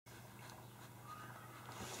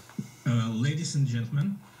Ladies and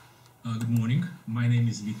gentlemen, good morning. My name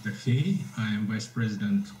is Victor Fey. I am Vice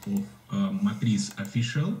President of TRIZ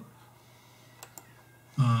Official.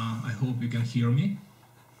 I hope you can hear me.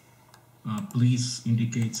 Please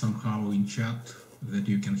indicate somehow in chat that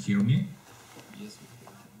you can hear me. Yes, we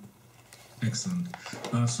can. Excellent.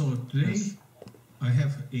 So today I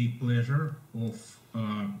have a pleasure of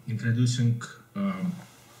introducing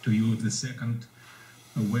to you the second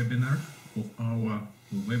webinar of our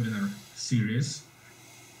webinar series.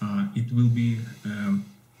 It will be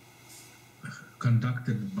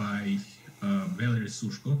conducted by Valeri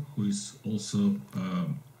Souchkov, who is also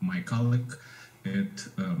my colleague at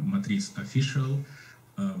TRIZ Official,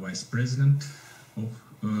 Vice President of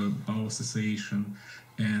our association,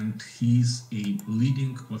 and he's a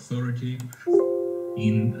leading authority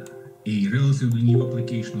in a relatively new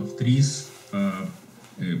application of TRIZ.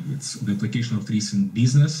 It's the application of TRIZ in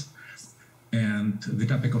business. And the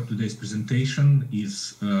topic of today's presentation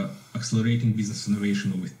is accelerating business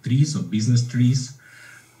innovation with TRIZ, or business TRIZ.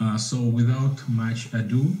 So without much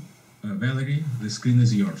ado, Valeri, the screen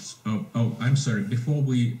is yours. Oh, I'm sorry, before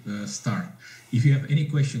we start, if you have any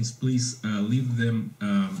questions, please leave them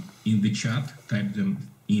in the chat, type them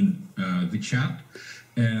in the chat.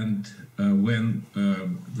 And when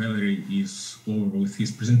Valeri is over with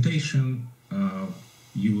his presentation,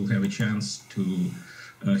 you will have a chance to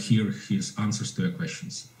hear his answers to your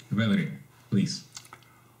questions. Valeri, please.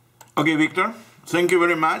 Okay, Victor, thank you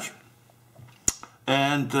very much.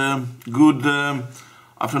 And good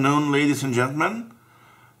afternoon, ladies and gentlemen.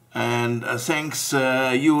 And thanks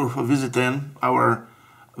you for visiting our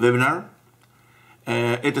webinar.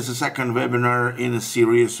 It is the second webinar in a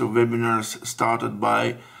series of webinars started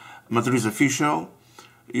by TRIZ Official.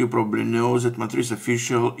 You probably know that TRIZ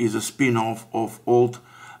Official is a spin-off of old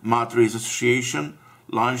TRIZ Association,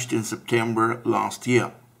 launched in September last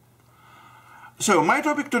year. So my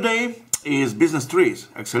topic today is business TRIZ,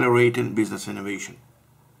 accelerating business innovation.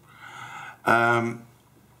 Our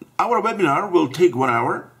webinar will take 1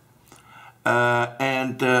 hour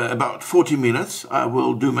and about 40 minutes I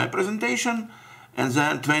will do my presentation, and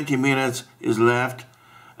then 20 minutes is left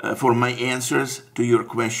for my answers to your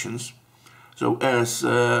questions. So as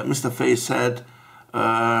Mr. Fay said,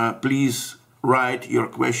 please write your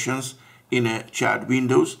questions in a chat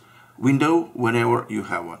window whenever you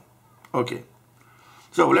have one. Okay,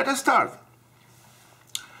 so let us start.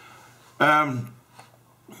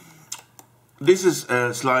 This is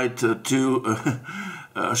a slide to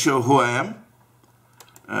show who I am.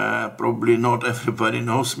 Probably not everybody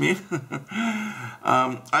knows me.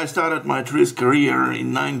 I started my TRIZ career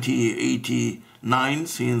in 1989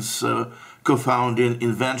 since co-founding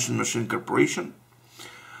Invention Machine Corporation.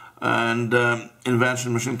 And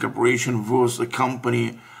Invention Machine Corporation was a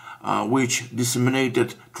company which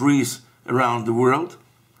disseminated TRIZ around the world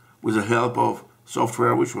with the help of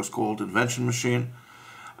software which was called Invention Machine.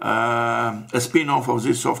 A spin-off of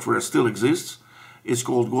this software still exists. It's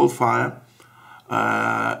called Goldfire,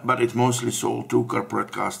 but it mostly sold to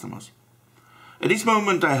corporate customers. At this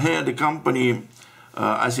moment I had a company,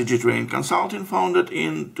 ICG Training Consulting, founded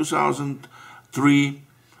in 2003,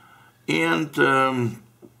 and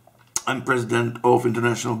I'm president of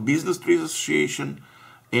International Business TRIZ Association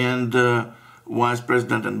and vice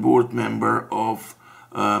president and board member of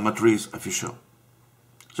TRIZ Official.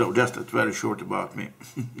 So just a very short about me.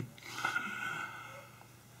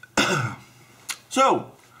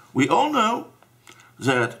 So we all know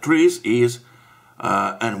that TRIZ is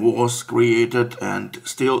and was created and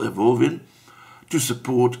still evolving to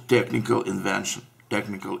support technical invention,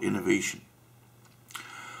 technical innovation.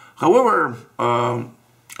 However,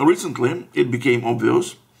 recently, it became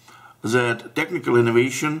obvious that technical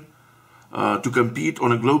innovation to compete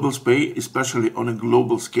on a global space, especially on a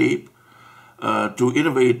global scale, to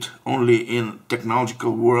innovate only in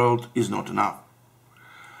technological world is not enough.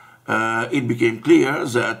 It became clear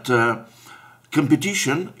that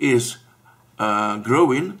competition is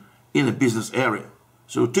growing in a business area.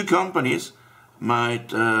 So two companies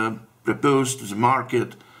might propose to the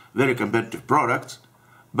market very competitive products,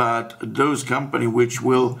 but those companies which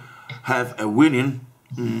will have a winning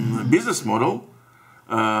business model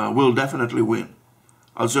will definitely win.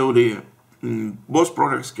 Also, both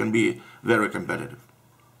products can be very competitive.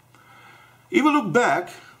 If we look back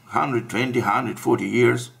 120, 140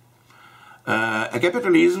 years,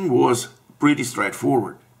 capitalism was pretty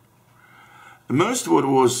straightforward. Most what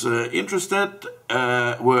was interested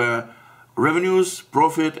were revenues,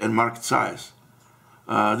 profit, and market size.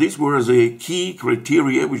 These were the key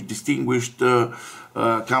criteria which distinguished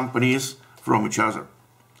companies from each other.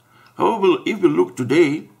 However, if we look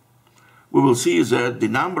today, we will see that the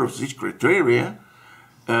number of such criteria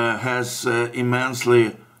has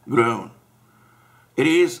immensely grown. It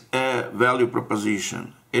is a value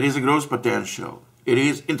proposition, it is a growth potential, it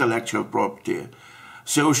is intellectual property,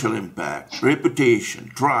 social impact, reputation,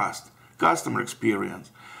 trust, customer experience,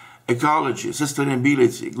 ecology,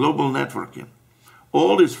 sustainability, global networking.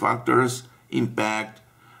 All these factors impact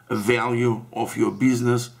the value of your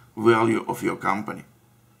business, value of your company.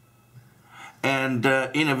 And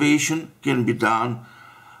innovation can be done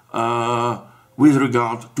with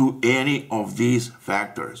regard to any of these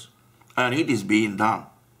factors. And it is being done.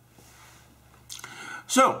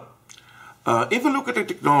 So, if we look at the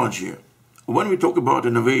technology, when we talk about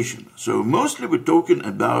innovation, so mostly we're talking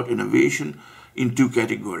about innovation in two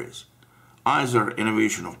categories. Either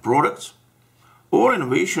innovation of products or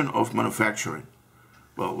innovation of manufacturing.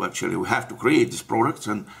 Well, actually, we have to create these products,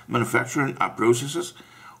 and manufacturing are processes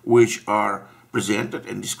which are presented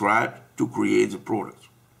and described to create the products.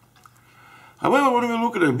 However, when we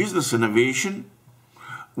look at a business innovation,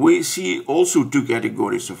 we see also two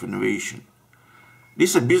categories of innovation.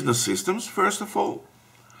 These are business systems, first of all,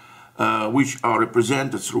 which are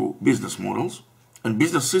represented through business models. And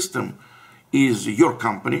business system is your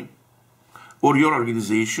company, or your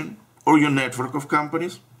organization, or your network of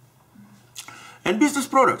companies. And business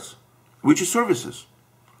products, which is services.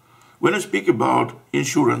 When I speak about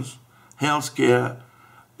insurance, healthcare,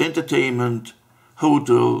 entertainment,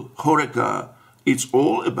 hotel, HoReCa, it's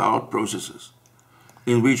all about processes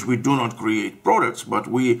in which we do not create products, but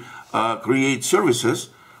we create services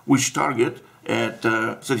which target at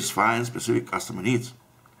satisfying specific customer needs.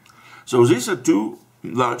 So these are two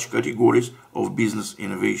large categories of business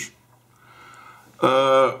innovation.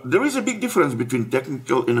 There is a big difference between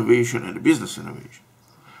technical innovation and business innovation.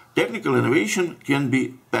 Technical innovation can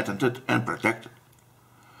be patented and protected.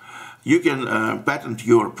 You can patent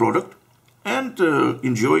your product and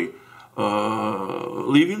enjoy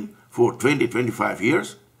living for 20-25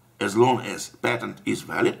 years, as long as patent is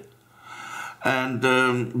valid, and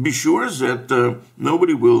be sure that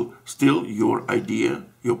nobody will steal your idea,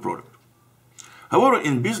 your product. However,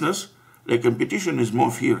 in business, the competition is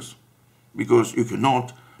more fierce, because you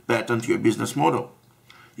cannot patent your business model.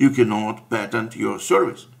 You cannot patent your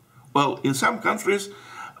service. Well, in some countries,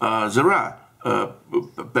 there are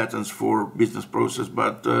patents for business process,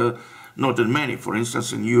 but not in many. For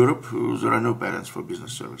instance, in Europe, there are no patents for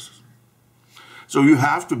business services. So you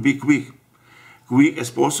have to be quick as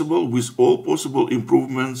possible with all possible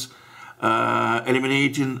improvements,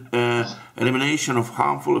 elimination of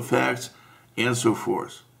harmful effects, and so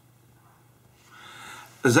forth.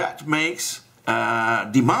 That makes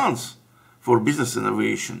demands for business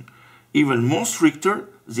innovation even more stricter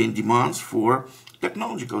than demands for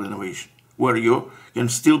technological innovation, where you can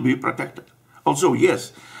still be protected. Also,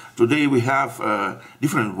 yes, today we have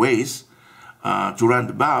different ways to run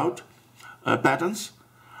about patents,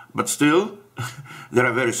 but still there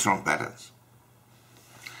are very strong patents.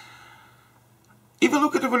 If you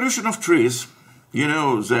look at the evolution of TRIZ, you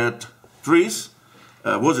know that TRIZ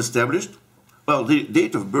was established. Well, the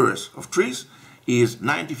date of birth of TRIZ is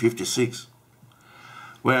 1956,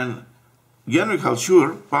 when Henrik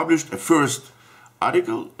Halsur published a first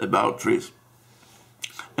article about TRIZ.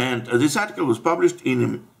 And this article was published in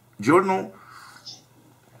a journal,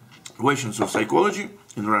 Questions of Psychology,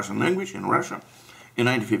 in Russian language, in Russia, in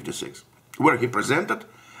 1956, where he presented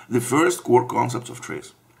the first core concepts of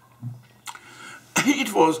TRIZ.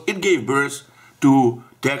 It gave birth to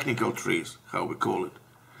technical TRIZ, how we call it.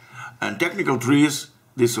 And technical TRIZ,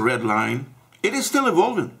 this red line, it is still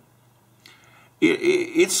evolving.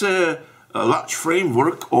 It's a large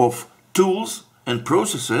framework of tools and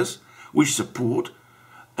processes which support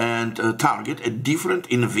and target at different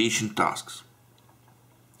innovation tasks.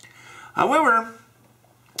 However,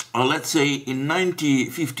 let's say in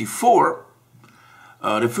 1954,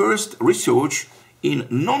 the first research in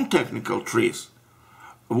non-technical TRIZ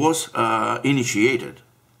was initiated.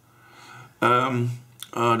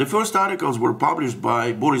 The first articles were published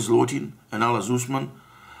by Boris Lotin and Alla Zusman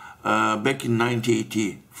back in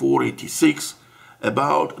 1984-86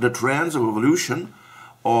 about the trends of evolution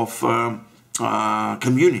of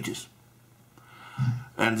communities.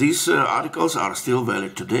 And these articles are still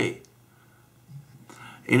valid today.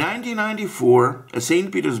 In 1994, a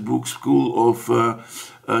St. Petersburg School of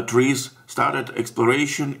TRIZ started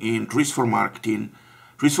exploration in TRIZ for marketing,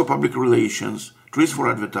 TRIZ for public relations, TRIZ for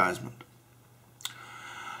advertisement.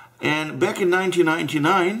 And back in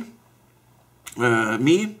 1999,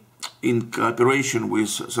 me, in cooperation with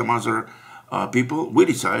some other people, we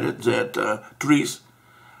decided that TRIZ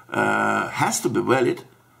has to be valid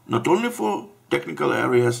not only for technical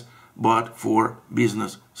areas, but for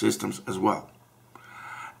business systems as well.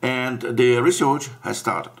 And the research has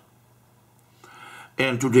started.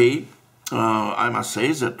 And today, I must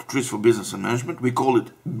say that TRIZ for Business and Management, we call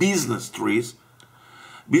it Business TRIZ.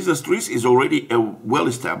 Business TRIZ is already well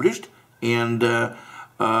established and a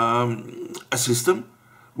system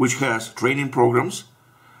which has training programs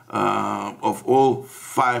of all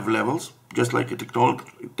 5 levels, just like a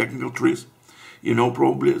technical TRIZ. You know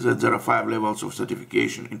probably that there are 5 levels of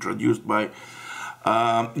certification introduced by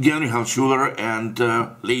Gary Halschuler and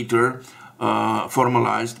later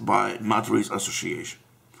formalized by TRIZ Association.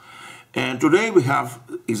 And today we have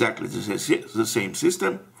exactly the same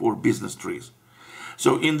system for Business TRIZ.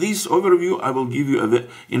 So in this overview, I will give you,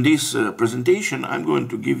 in this presentation, I'm going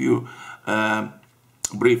to give you a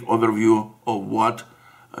brief overview of what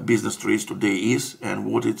Business TRIZ today is and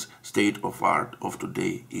what its state of art of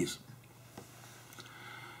today is.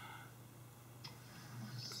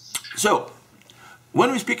 So,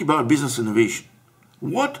 when we speak about business innovation,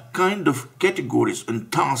 what kind of categories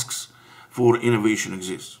and tasks for innovation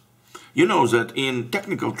exist? You know that in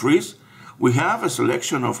technical TRIZ, we have a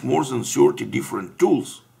selection of more than 30 different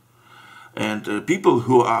tools. And people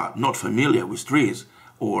who are not familiar with TRIZ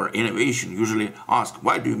or innovation usually ask,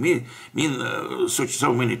 why do you mean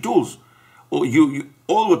so many tools? Or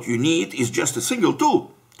all what you need is just a single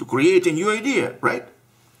tool to create a new idea, right?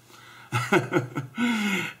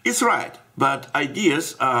 It's right, but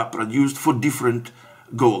ideas are produced for different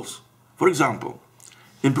goals. For example,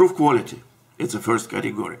 improve quality. It's the first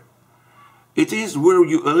category. It is where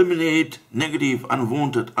you eliminate negative,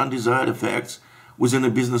 unwanted, undesired effects within a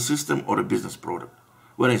business system or a business product.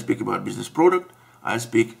 When I speak about business product, I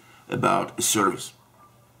speak about a service.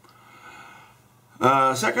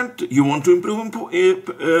 Second, you want to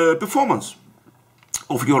improve performance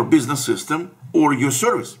of your business system or your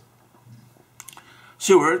service.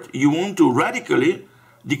 Third, you want to radically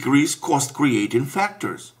decrease cost-creating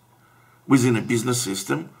factors within a business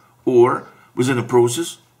system or within a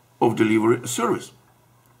process of delivery a service.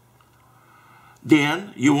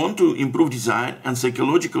 Then you want to improve design and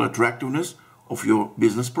psychological attractiveness of your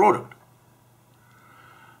business product.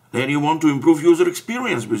 Then you want to improve user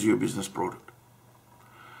experience with your business product.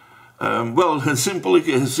 Well, a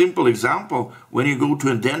simple example, when you go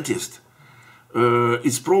to a dentist,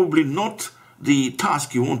 it's probably not the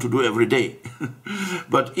task you want to do every day.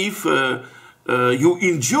 But if you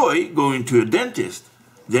enjoy going to a dentist,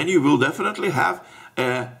 then you will definitely have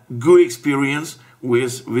a good experience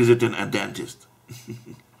with visiting a dentist.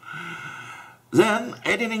 Then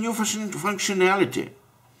adding a new functionality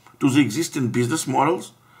to the existing business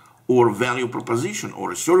models or value proposition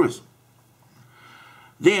or a service.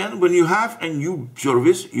 Then when you have a new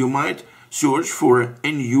service, you might search for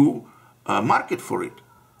a new market for it,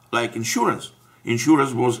 like insurance.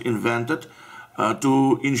 Insurance was invented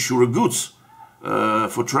to insure goods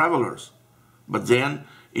for travelers, but then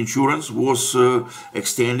insurance was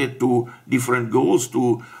extended to different goals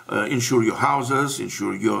to insure your houses,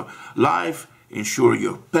 insure your life, insure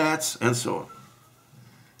your pets, and so on.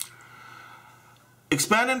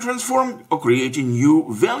 Expand and transform or creating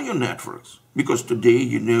new value networks, because today,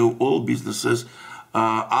 you know, all businesses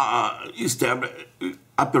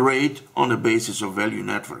operate on the basis of value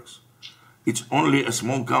networks. It's only a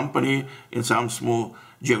small company in some small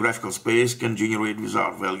geographical space can generate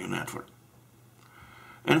without value network.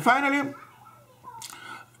 And finally,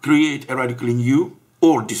 create a radically new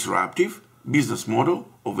or disruptive business model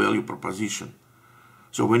or value proposition.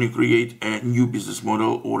 So when you create a new business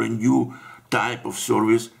model or a new type of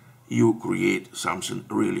service, you create something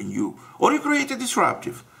really new. Or you create a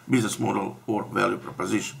disruptive business model or value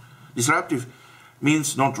proposition. Disruptive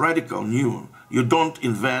means not radical, new. You don't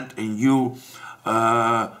invent a new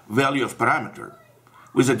value of parameter.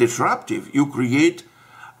 With a disruptive, you create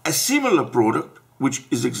a similar product which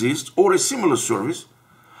exists, or a similar service,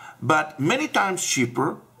 but many times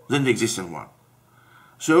cheaper than the existing one.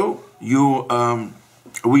 So you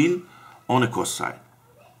win on the cost side.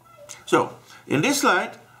 So in this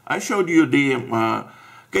slide, I showed you the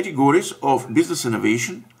categories of business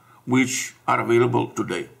innovation which are available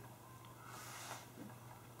today.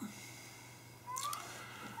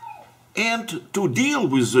 And to deal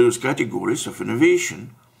with those categories of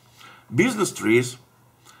innovation, Business TRIZ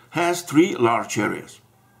has 3 large areas.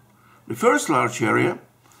 The first large area,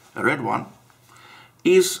 a red one,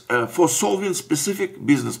 is for solving specific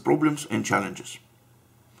business problems and challenges.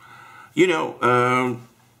 You know,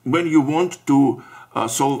 when you want to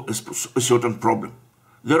solve a certain problem,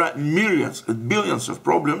 there are millions and billions of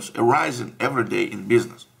problems arising every day in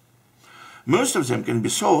business. Most of them can be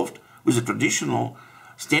solved with the traditional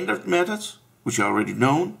standard methods, which are already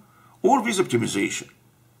known, or with optimization.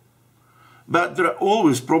 But there are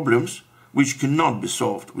always problems which cannot be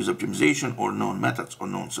solved with optimization or known methods or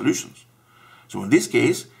known solutions. So in this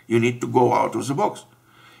case, you need to go out of the box.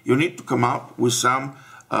 You need to come up with some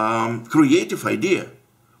creative idea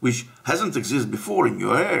which hasn't existed before in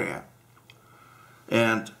your area.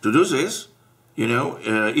 And to do this,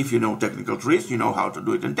 if you know technical TRIZ, you know how to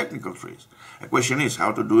do it in technical TRIZ. The question is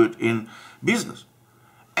how to do it in business.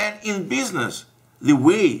 And in business, the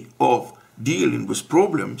way of dealing with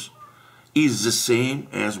problems is the same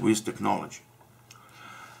as with technology.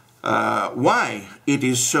 Why it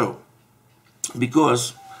is so?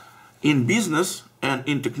 Because in business and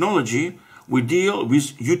in technology, we deal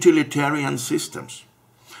with utilitarian systems.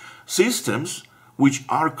 Systems which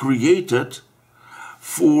are created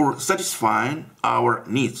for satisfying our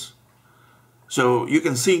needs. So you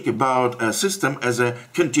can think about a system as a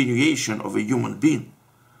continuation of a human being.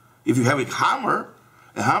 If you have a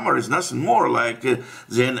hammer is nothing more like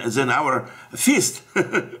than our fist,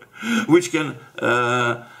 which can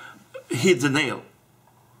hit the nail.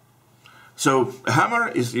 So a hammer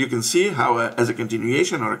is, you can see how as a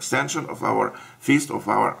continuation or extension of our fist, of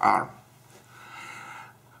our arm.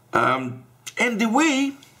 And the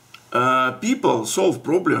way people solve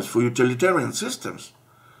problems for utilitarian systems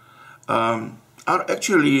are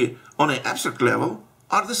actually, on an abstract level,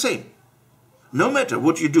 are the same. No matter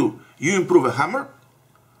what you do, you improve a hammer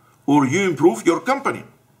or you improve your company.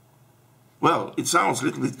 Well, it sounds a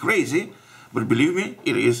little bit crazy, but believe me,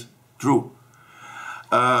 it is true.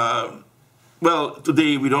 Well,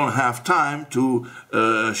 today we don't have time to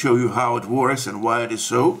show you how it works and why it is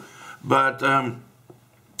so, but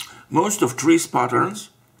most of TRIZ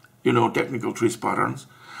patterns, technical TRIZ patterns,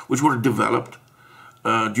 which were developed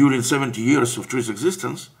during 70 years of TRIZ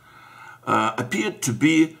existence, appeared to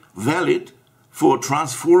be valid for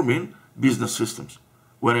transforming business systems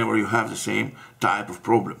whenever you have the same type of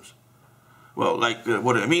problems. Well, like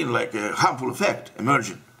what I mean, like a harmful effect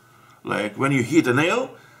emerging. Like when you hit a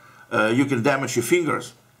nail, you can damage your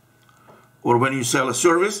fingers. Or when you sell a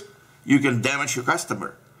service, you can damage your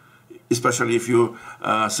customer, especially if you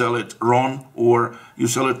sell it wrong or you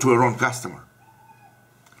sell it to a wrong customer.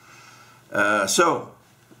 So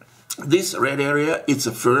this red area, it's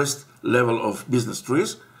a first level of business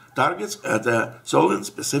TRIZ, targets at solving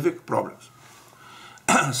specific problems.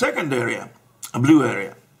 Second area, a blue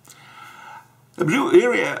area. The blue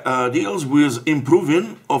area deals with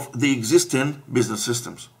improving of the existing business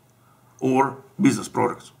systems or business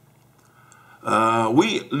products.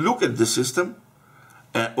 We look at the system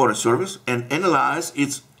or a service and analyze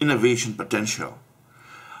its innovation potential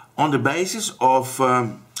on the basis of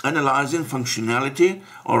analyzing functionality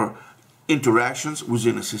or interactions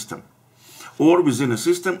within a system or within a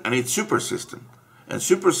system and its supersystem. And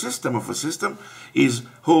supersystem of a system is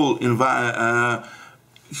whole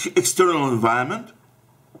external environment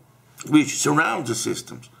which surrounds the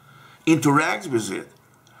systems, interacts with it,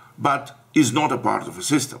 but is not a part of a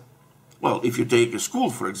system. Well, if you take a school,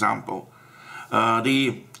 for example,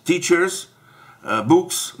 the teachers,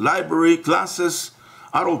 books, library, classes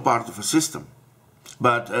are all part of a system.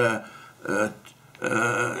 But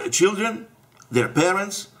children, their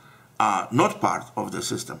parents, are not part of the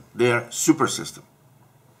system. They are super system.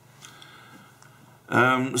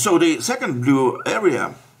 So the second blue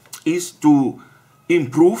area is to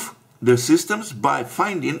improve the systems by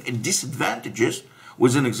finding disadvantages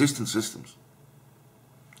within existing systems.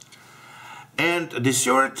 And the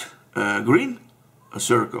third green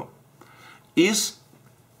circle is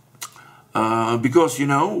because,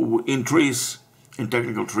 in TRIZ, in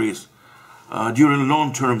technical TRIZ, during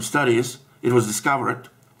long-term studies, it was discovered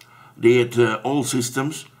that all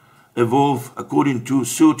systems evolve according to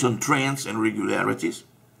certain trends and regularities.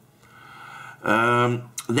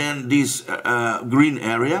 Then this green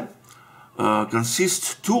area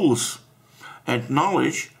consists tools and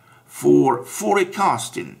knowledge for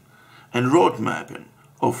forecasting and road mapping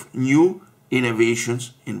of new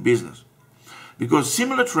innovations in business. Because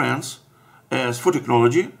similar trends as for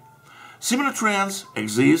technology, similar trends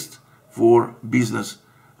exist for business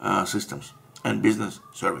systems and business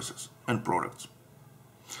services and products.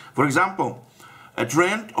 For example, a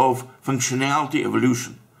trend of functionality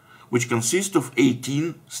evolution, which consists of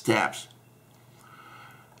 18 steps.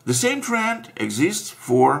 The same trend exists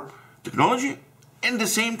for technology, and the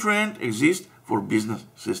same trend exists for business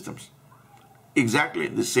systems. Exactly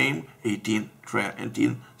the same 18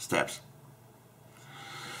 steps.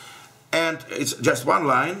 And it's just one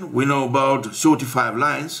line. We know about 35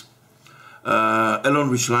 lines, along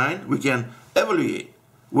which line we can evaluate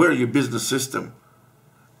where your business system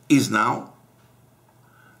is now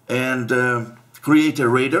and create a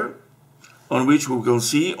radar on which we can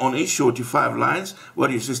see on each 45 lines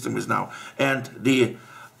what your system is now. And the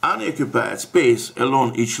unoccupied space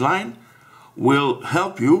along each line will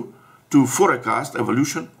help you to forecast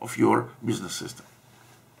evolution of your business system.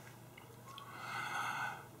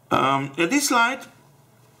 In this slide,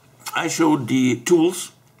 I showed the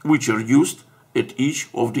tools which are used at each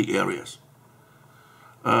of the areas.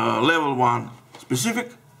 Level 1,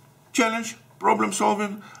 specific challenge, problem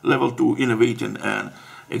solving. Level 2, innovating an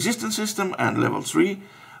existing system. And level 3,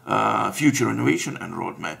 future innovation and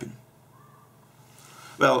road mapping.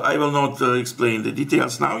 Well, I will not explain the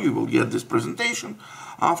details now. You will get this presentation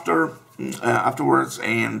afterwards,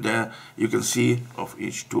 and you can see of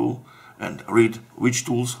each tool and read which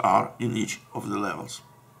tools are in each of the levels.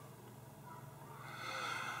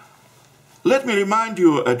 Let me remind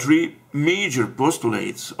you three major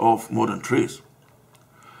postulates of modern TRIZ.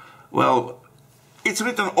 Well, it's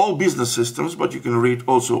written all business systems, but you can read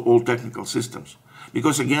also all technical systems.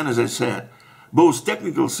 Because again, as I said, both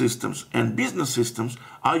technical systems and business systems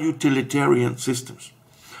are utilitarian systems,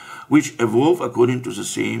 which evolve according to the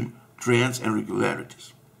same trends and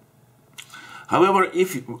regularities. However,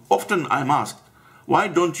 often I'm asked, why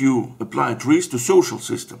don't you apply TRIZ to social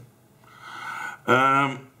system?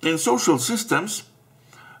 In social systems,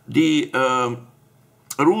 the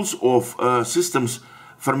rules of systems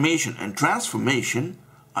formation and transformation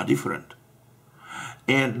are different.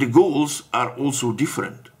 And the goals are also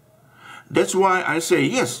different. That's why I say,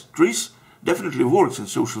 yes, TRIZ definitely works in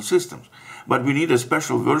social systems, but we need a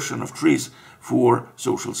special version of TRIZ for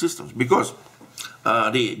social systems, because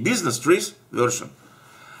the business TRIZ version,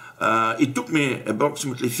 it took me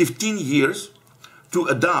approximately 15 years to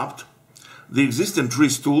adapt the existing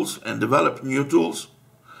TRIZ tools and develop new tools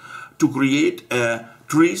to create a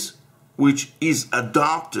TRIZ which is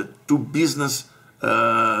adapted to business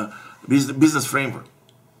framework.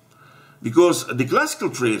 Because the classical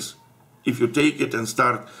TRIZ, if you take it and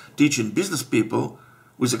start teaching business people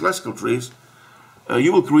with the classical TRIZ,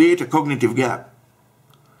 you will create a cognitive gap.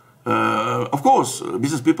 Of course,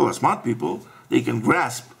 business people are smart people. They can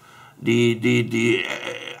grasp the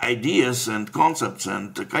ideas and concepts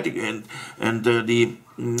and the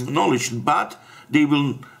knowledge, but they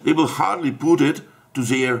will hardly put it to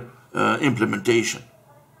their implementation.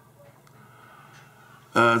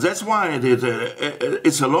 That's why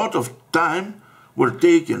it's a lot of time were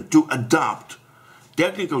taken to adapt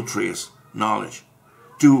technical TRIZ knowledge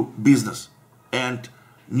to business, and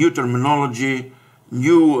new terminology,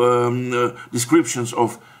 new descriptions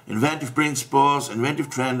of inventive principles,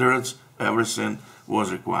 inventive standards, everything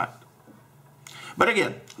was required. But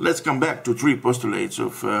again, let's come back to three postulates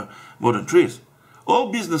of modern TRIZ.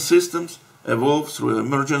 All business systems evolve through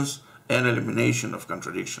emergence and elimination of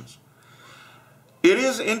contradictions. It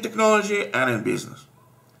is in technology and in business.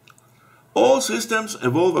 All systems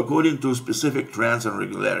evolve according to specific trends and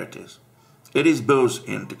regularities. It is both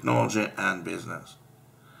in technology and business.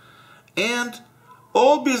 And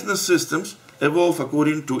all business systems evolve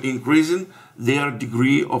according to increasing their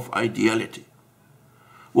degree of ideality.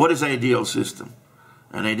 What is an ideal system?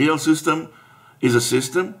 An ideal system is a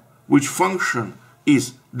system which function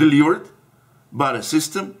is delivered, but a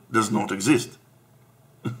system does not exist.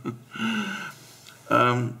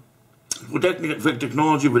 For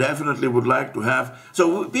technology, we definitely would like to have.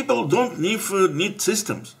 So people don't need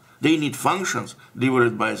systems. They need functions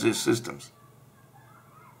delivered by these systems.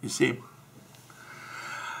 You see?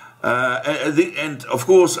 And of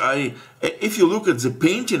course, if you look at the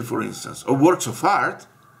painting, for instance, or works of art,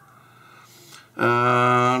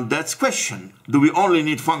 that's question. Do we only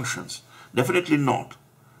need functions? Definitely not.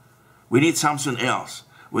 We need something else.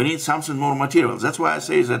 We need something more material. That's why I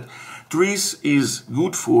say that TRIZ is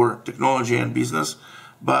good for technology and business,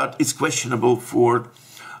 but it's questionable for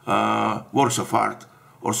works of art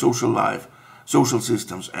or social life, social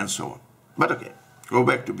systems, and so on. But okay, go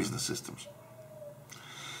back to business systems.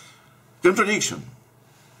 Contradiction.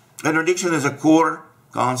 Contradiction is a core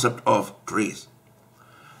concept of TRIZ.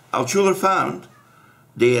 Altshuler found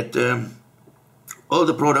that all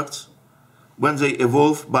the products, when they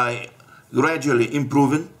evolve by gradually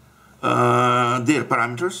improving their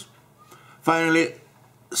parameters, finally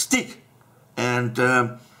stick, and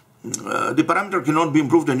the parameter cannot be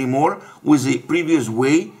improved anymore with the previous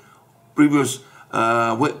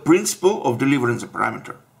principle of delivering the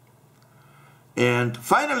parameter. And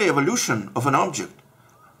finally, evolution of an object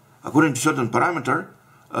according to certain parameter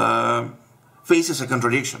faces a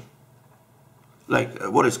contradiction. Like,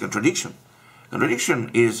 what is contradiction? Contradiction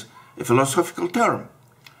is a philosophical term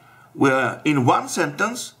where in one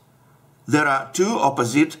sentence there are two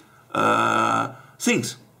opposite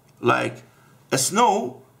things. Like, a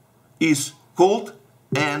snow is cold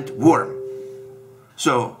and warm.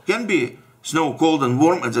 So, can be snow cold and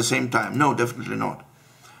warm at the same time? No, definitely not.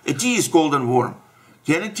 A tea is cold and warm.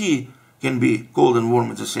 Can a tea can be cold and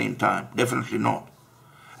warm at the same time? Definitely not.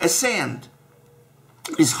 A sand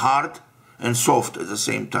is hard and soft at the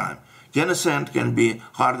same time. Can a sand can be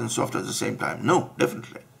hard and soft at the same time? No,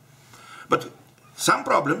 definitely. But some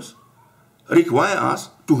problems require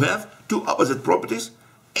us to have two opposite properties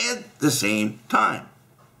at the same time.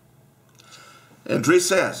 And TRIZ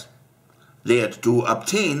says that to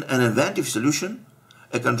obtain an inventive solution,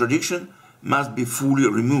 a contradiction must be fully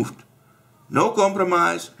removed. No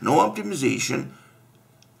compromise, no optimization.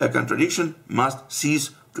 A contradiction must cease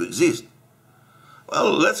to exist.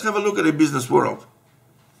 Well, let's have a look at the business world.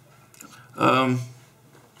 A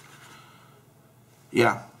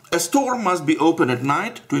store must be open at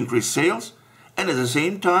night to increase sales and at the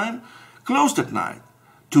same time closed at night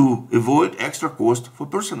to avoid extra cost for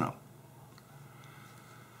personnel.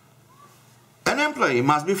 An employee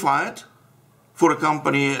must be fired for a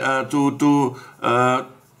company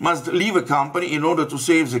must leave a company in order to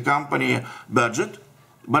save the company budget,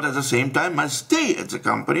 but at the same time must stay at the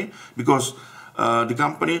company because the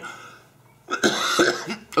company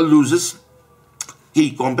loses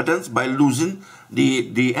key competence by losing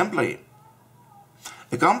the employee.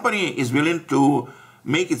 A company is willing to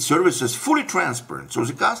make its services fully transparent so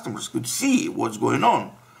the customers could see what's going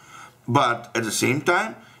on, but at the same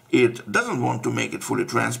time it doesn't want to make it fully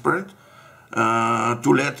transparent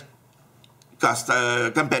to let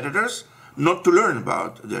competitors not to learn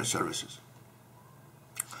about their services.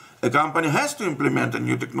 A company has to implement a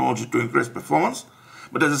new technology to increase performance,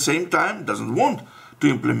 but at the same time doesn't want to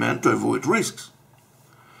implement to avoid risks.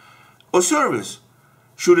 A service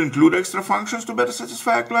should include extra functions to better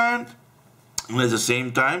satisfy a client, and at the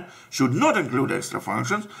same time should not include extra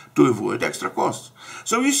functions to avoid extra costs.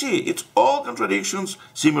 So you see, it's all contradictions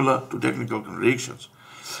similar to technical contradictions.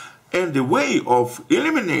 And the way of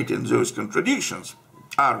eliminating those contradictions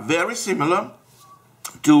are very similar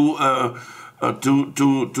to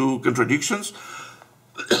contradictions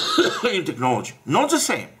in technology. Not the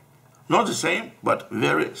same, but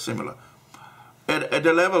very similar. At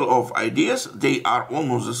the level of ideas, they are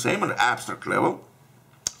almost the same at an abstract level,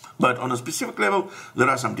 but on a specific level, there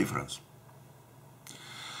are some differences.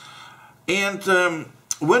 And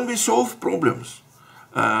when we solve problems,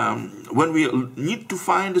 when we need to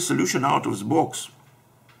find a solution out of the box,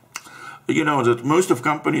 you know that most of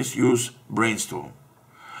companies use brainstorm.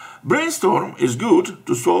 Brainstorm is good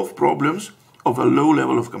to solve problems of a low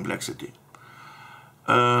level of complexity.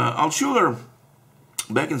 Altshuler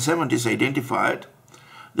back in the 70s identified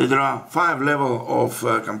that there are 5 levels of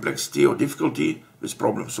complexity or difficulty with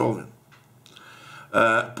problem solving.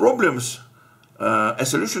 Problems, a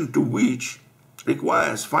solution to which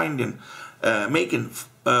requires making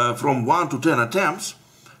from 1 to 10 attempts,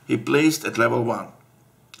 he placed at level 1.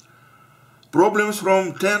 Problems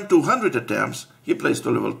from 10 to 100 attempts, he placed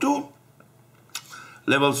to level 2.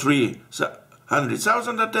 Level 3,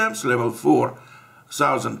 100,000 attempts. Level 4,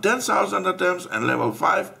 10,000 attempts. And level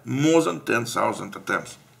 5, more than 10,000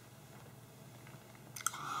 attempts.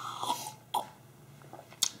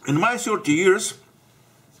 In my 30 years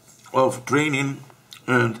of training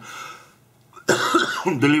and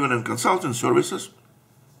delivering consulting services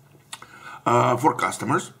for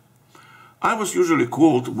customers, I was usually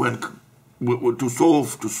called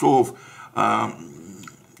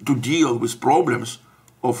to deal with problems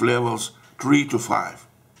of levels 3 to 5.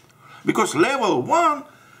 Because level 1,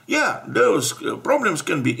 yeah, those problems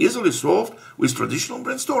can be easily solved with traditional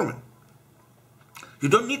brainstorming. You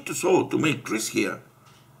don't need to make TRIZ here.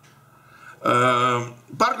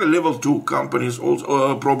 Partly level 2 companies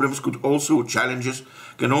also challenges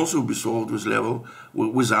can also be solved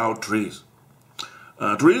without TRIZ.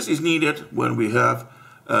 TRIZ is needed when we have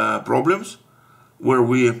problems where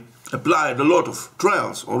we applied a lot of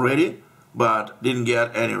trials already but didn't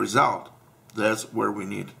get any result. That's where we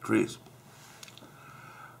need TRIZ.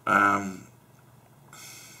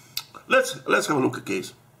 Let's have a look at a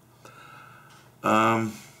case.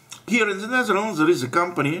 Here in the Netherlands there is a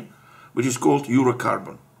company which is called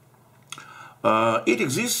Eurocarbon. It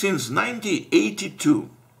exists since 1982.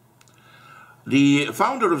 The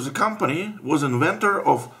founder of the company was inventor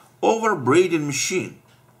of overbraiding machine.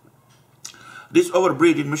 This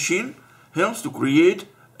overbraiding machine helps to create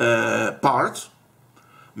parts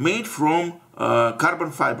made from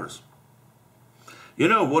carbon fibers. You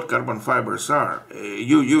know what carbon fibers are.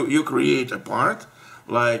 You create a part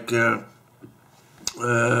like a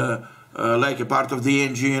part of the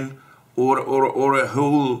engine or a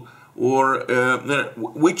hole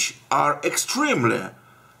which are extremely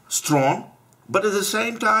strong but at the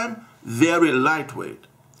same time very lightweight.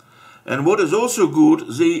 And what is also good,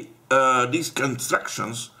 these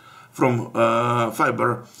constructions from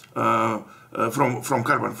from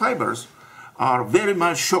carbon fibers are very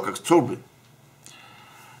much shock absorbing.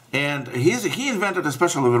 And he invented a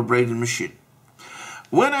special vibrating machine.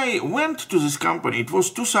 When I went to this company, it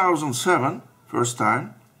was 2007, first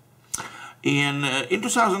time. In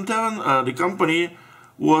 2007, the company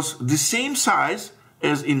was the same size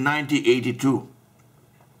as in 1982.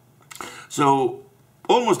 So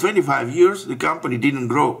almost 25 years, the company didn't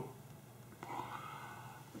grow.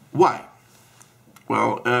 Why?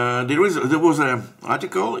 Well, there was an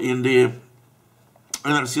article in the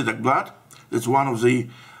NRC Dagblad. That's one of the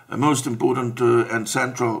most important and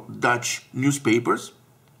central Dutch newspapers,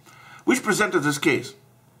 which presented this case.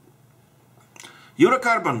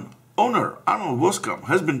 Eurocarbon owner Arnold Boskamp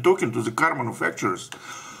has been talking to the car manufacturers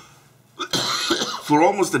for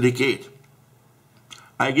almost a decade.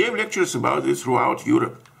 I gave lectures about this throughout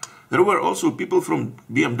Europe. There were also people from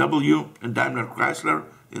BMW and Daimler Chrysler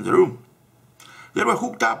in the room. They were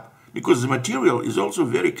hooked up because the material is also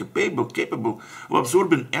very capable of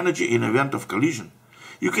absorbing energy in event of collision.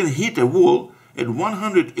 You can hit a wall at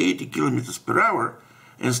 180 kilometers per hour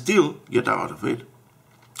and still get out of it.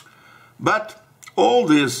 But all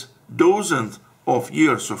these dozens of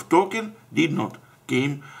years of talking didn't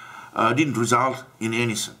result in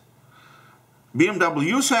anything.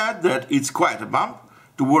 BMW said that it's quite a bump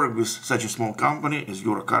to work with such a small company as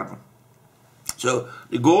Eurocarbon. So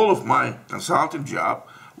the goal of my consulting job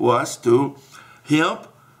was to help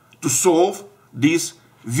to solve this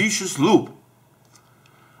vicious loop.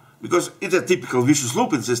 Because it's a typical vicious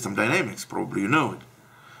loop in system dynamics, probably you know it.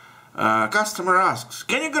 Customer asks,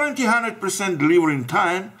 can you guarantee 100% delivery in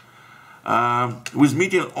time with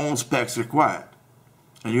meeting all specs required?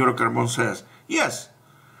 And Eurocarbon says, yes,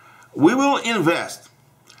 we will invest,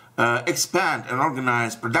 expand and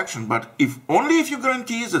organize production, but only if you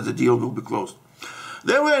guarantee that the deal will be closed.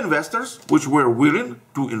 There were investors which were willing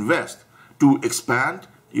to invest, to expand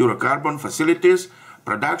Eurocarbon facilities,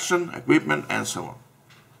 production, equipment, and so on.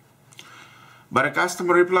 But a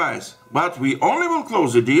customer replies, but we only will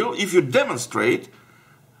close the deal if you demonstrate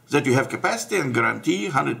that you have capacity and guarantee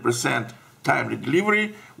 100% timely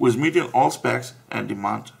delivery with meeting all specs and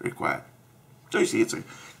demand required. So you see, it's a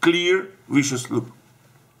clear, vicious loop.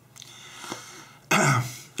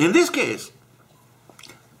 In this case,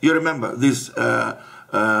 you remember this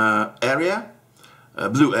area,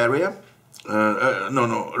 blue area,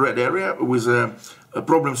 red area with a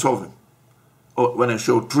problem solving. When I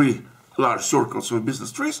showed three large circles with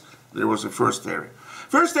business trees, there was a first area.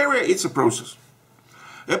 First area, it's a process.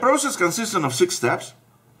 A process consisting of 6 steps.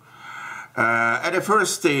 At the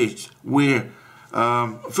first stage,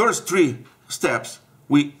 first 3 steps,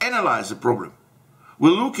 we analyze the problem. We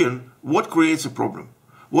look in what creates a problem.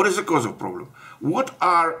 What is the cause of problem? What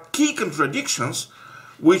are key contradictions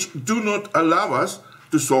which do not allow us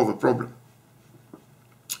to solve a problem?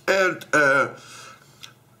 And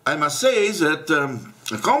I must say that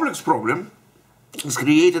a complex problem is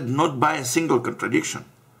created not by a single contradiction.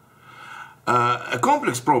 A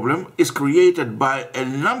complex problem is created by a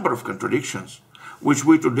number of contradictions, which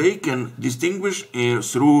we today can distinguish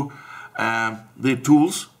through the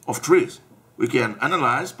tools of TRIZ. We can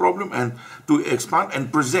analyze problem and to expand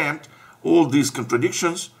and present all these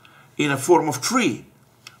contradictions in a form of tree,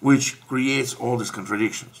 which creates all these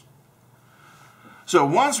contradictions. So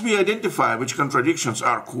once we identify which contradictions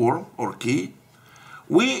are core or key,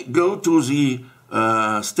 we go to the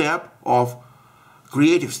step of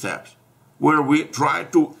creative steps, where we try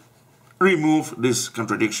to remove these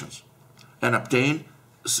contradictions and obtain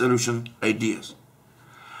solution ideas.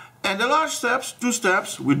 And the large steps, 2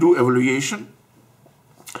 steps, we do evaluation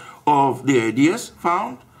of the ideas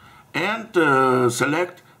found and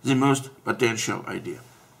select the most potential idea.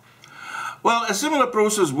 Well, a similar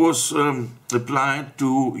process was applied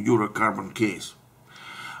to Eurocarbon case.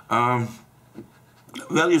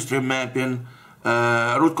 Value stream mapping,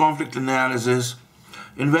 root conflict analysis,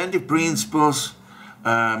 inventive principles,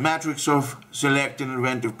 matrix of selecting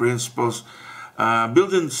inventive principles,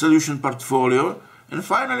 building solution portfolio, and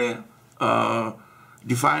finally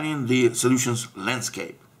defining the solutions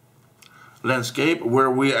landscape. Landscape where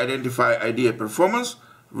we identify idea performance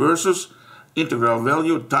versus integral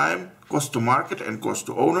value, time, cost to market, and cost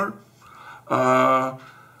to owner.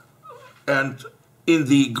 And in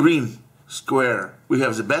the green square, we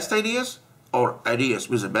have the best ideas, or ideas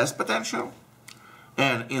with the best potential.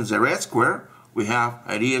 And in the red square, we have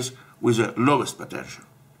ideas with the lowest potential.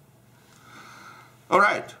 All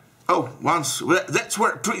right. Oh, that's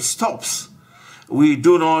where TRIZ stops. We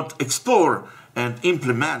do not explore and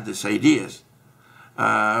implement these ideas.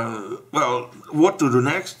 Well, what to do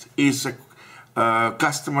next is a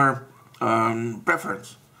customer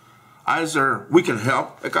preference. Either we can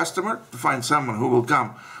help a customer to find someone who will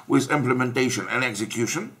come with implementation and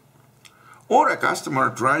execution, or a customer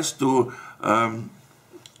tries to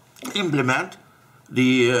implement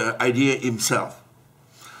the idea himself.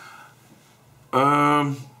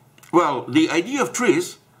 Well, the idea of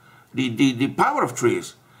TRIZ, the power of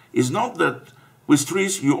TRIZ, is not that with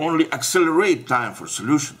TRIZ you only accelerate time for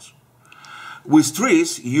solutions. With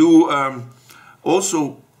TRIZ you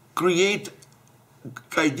also create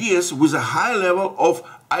ideas with a high level of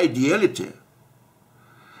ideality.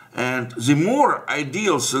 And the more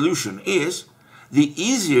ideal solution is, the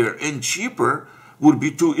easier and cheaper would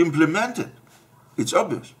be to implement it. It's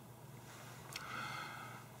obvious.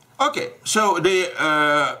 Okay, so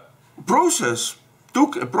the process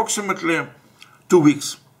took approximately 2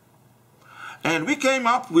 weeks. And we came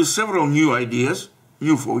up with several new ideas,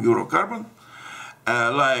 new for Eurocarbon,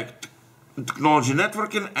 like technology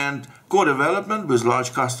networking and co-development with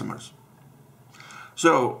large customers.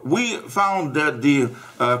 So we found that the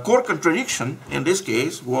core contradiction in this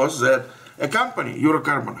case was that a company,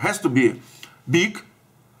 Eurocarbon, has to be big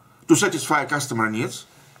to satisfy customer needs,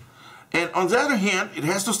 and on the other hand, it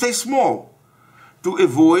has to stay small to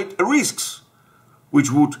avoid risks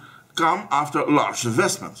which would come after large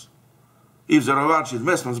investments. If there are large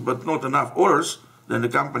investments but not enough orders, then the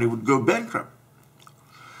company would go bankrupt.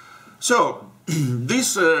 So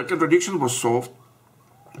this contradiction was solved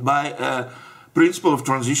by a principle of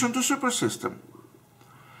transition to super system.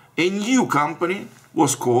 A new company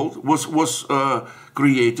was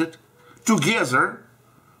created together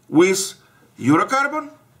with Eurocarbon.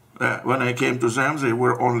 When I came to them, they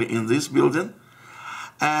were only in this building,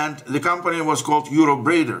 and the company was called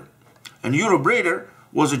Eurobrader. And Eurobrader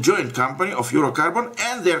was a joint company of Eurocarbon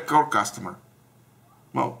and their core customer.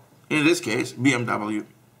 Well, in this case, BMW.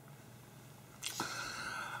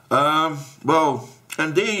 Well,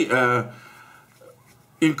 and they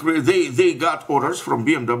got orders from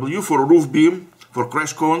BMW for roof beam, for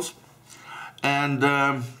crash cones, and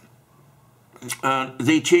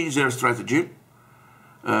they changed their strategy.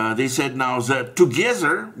 They said now that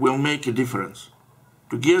together we'll make a difference.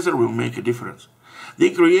 Together we'll make a difference.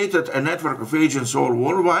 They created a network of agents all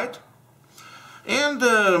worldwide, and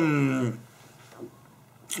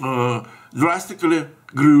drastically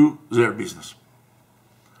grew their business.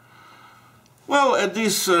 Well, at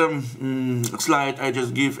this slide, I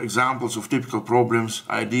just give examples of typical problems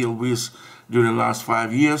I deal with during the last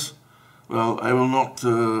 5 years. Well, I will not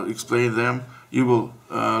explain them. You will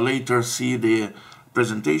later see the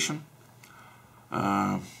presentation.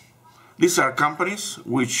 These are companies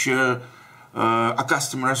which are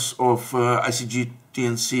customers of ICG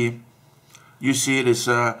TNC. You see it as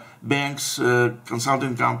banks,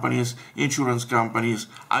 consulting companies, insurance companies,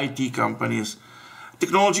 IT companies,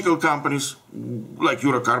 technological companies like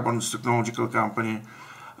Eurocarbon's technological company,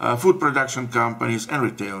 food production companies, and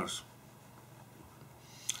retailers.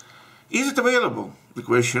 Is it available? The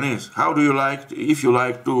question is, how do you like, if you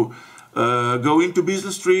like to go into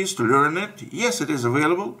business trees to learn it? Yes, it is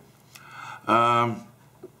available. 3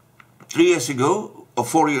 years ago, or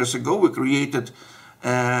 4 years ago, we created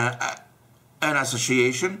an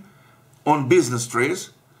association on business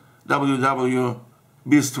trees,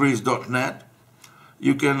 www.biztrees.net.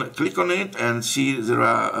 You can click on it and see there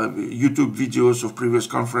are YouTube videos of previous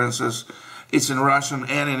conferences. It's in Russian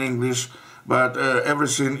and in English, but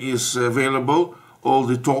everything is available, all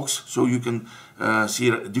the talks, so you can see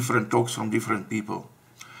different talks from different people.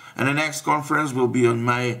 And the next conference will be on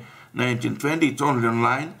May 1920. It's only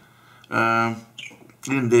online,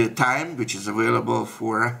 in the time which is available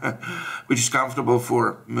for, which is comfortable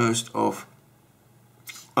for most of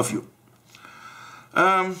you.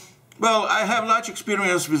 Well, I have large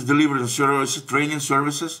experience with delivering services, training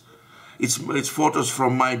services. It's photos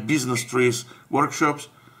from my business trees workshops,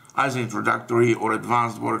 either introductory or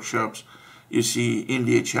advanced workshops. You see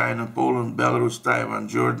India, China, Poland, Belarus, Taiwan,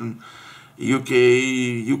 Jordan, UK,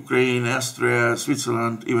 Ukraine, Austria,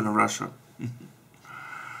 Switzerland, even Russia.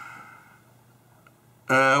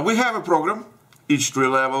 We have a program, each 3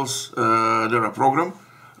 levels, there are program,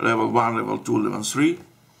 level 1, level 2, level 3.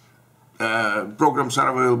 Programs are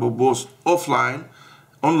available both offline,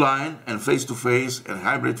 online, and face-to-face, and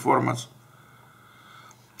hybrid formats,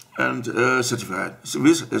 and certified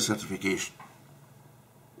with a certification.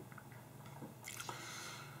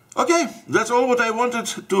 Okay, that's all what I wanted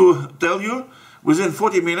to tell you within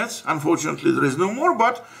 40 minutes. Unfortunately, there is no more,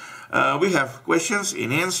 but we have questions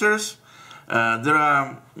and answers. There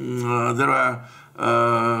are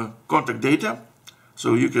contact data,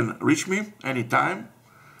 so you can reach me anytime.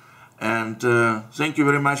 And thank you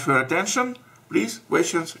very much for your attention. Please,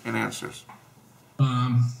 questions and answers.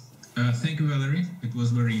 Thank you, Valeri. It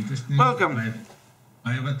was very interesting. Welcome.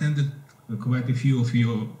 I have attended quite a few of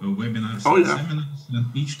your webinars and seminars, and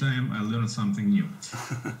each time I learned something new.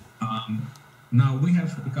 Now we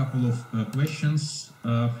have a couple of questions.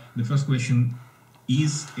 The first question,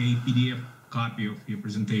 is a PDF copy of your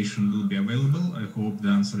presentation will be available? I hope the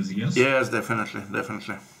answer is yes. Yes, definitely,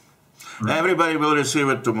 definitely. Right. Everybody will receive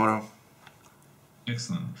it tomorrow.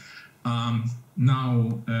 Excellent.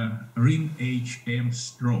 Now, Rin H.M.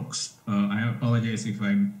 Strokes, I apologize if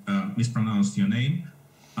I mispronounced your name,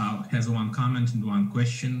 has one comment and one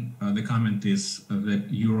question. The comment is that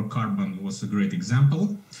Eurocarbon was a great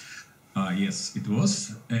example. Yes, it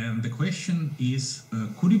was. And the question is,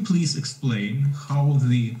 could you please explain how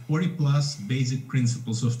the 40+ basic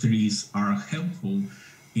principles of TRIZ are helpful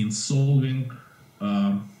in solving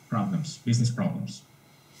problems, business problems?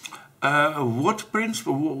 What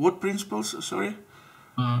principles, sorry?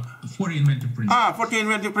 40 inventive principles. 40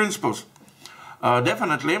 inventive principles.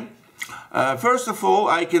 Definitely. First of all,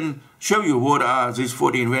 I can show you what are these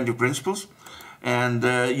 40 inventive principles. And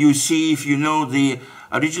you see, if you know the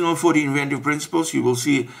original 40 inventive principles, you will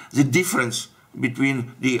see the difference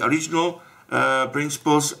between the original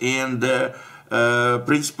principles and the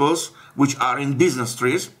principles which are in business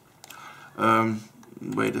trees.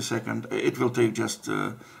 Wait a second, it will take just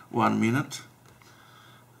 1 minute.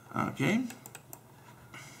 Okay.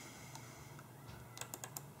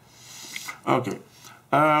 Okay.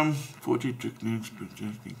 40 techniques,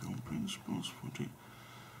 technical principles, 40.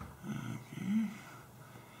 Okay.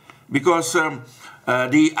 Because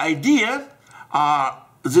the idea are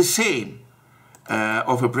the same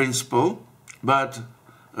of a principle, but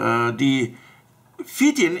the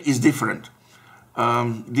fitting is different.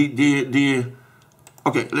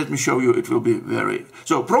 Okay, let me show you. It will be very...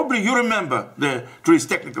 So probably you remember the TRIZ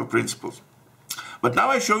technical principles. But now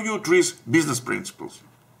I show you TRIZ business principles.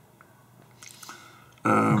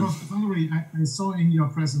 Because, Valeri, I saw in your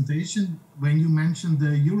presentation, when you mentioned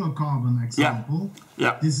the Eurocarbon example,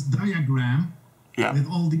 this diagram with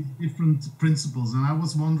all the different principles. And I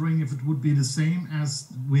was wondering if it would be the same as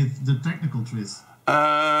with the technical TRIZ.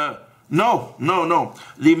 No.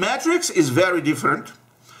 The matrix is very different.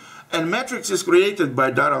 And matrix is created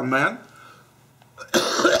by Darrell Mann.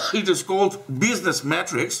 It is called Business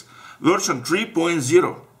Matrix version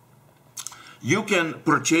 3.0. You can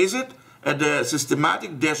purchase it at the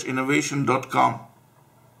systematic-innovation.com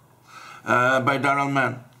by Darrell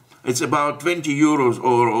Mann. It's about 20 euros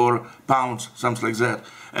or pounds, something like that.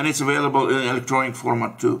 And it's available in electronic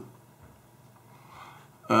format too.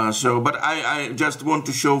 But I just want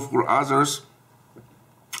to show for others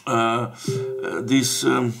this...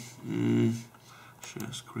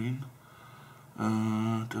 share screen.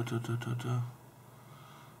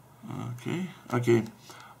 Okay.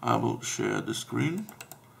 I will share the screen.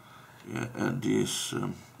 And this.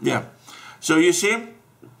 So you see,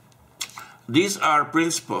 these are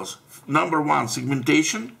principles. Number 1,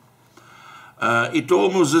 segmentation. It's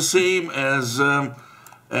almost the same as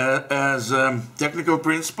technical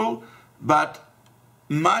principle, but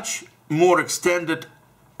much more extended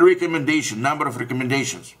recommendation, number of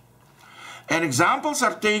recommendations. And examples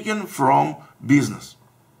are taken from business.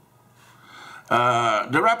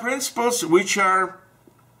 There are principles which are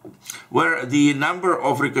where the number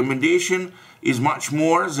of recommendation is much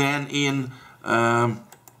more than in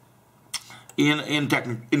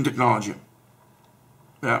technology.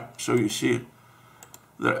 Yeah, so you see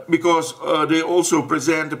that because they also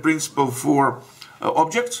present a principle for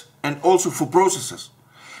objects and also for processes.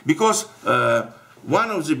 Because one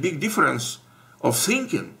of the big difference of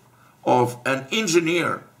thinking of an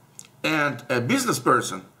engineer and a business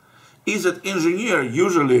person is that engineer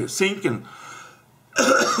usually thinks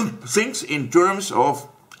in terms of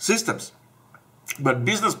systems, but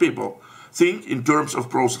business people think in terms of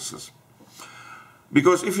processes.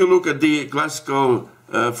 Because if you look at the classical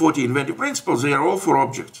 40 inventive principles, they are all for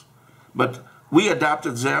objects, but we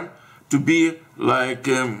adapted them to be like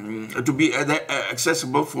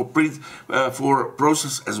accessible for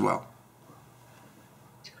process as well.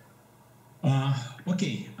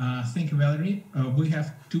 Okay, thank you, Valeri. We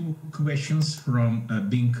have 2 questions from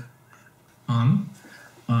Bing Han.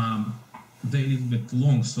 They're a little bit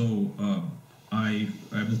long, so I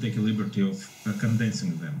will take a liberty of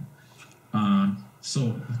condensing them.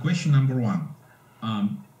 So, question number 1.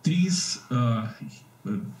 TRIZ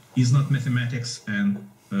is not mathematics and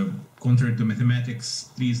contrary to mathematics,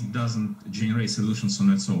 TRIZ doesn't generate solutions on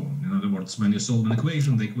its own. In other words, when you solve an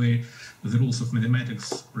equation, the rules of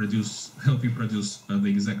mathematics help you produce the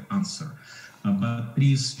exact answer. But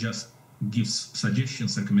TRIZ just gives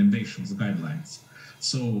suggestions, recommendations, guidelines.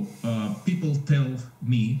 So people tell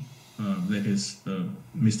me, that is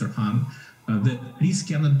Mr. Han, that TRIZ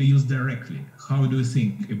cannot be used directly. How do you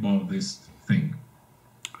think about this thing?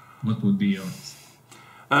 What would be yours?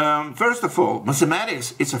 First of all,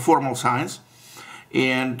 mathematics is a formal science,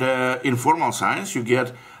 and in formal science you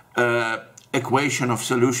get equation of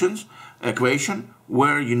solutions, equation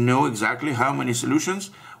where you know exactly how many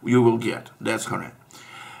solutions you will get. That's correct.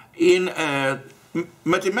 In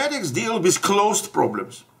mathematics deal with closed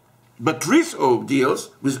problems, but TRIZ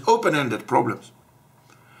deals with open-ended problems.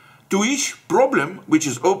 To each problem which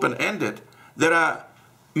is open-ended, there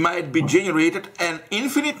might be generated an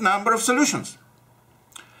infinite number of solutions.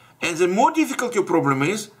 And the more difficult your problem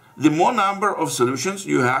is, the more number of solutions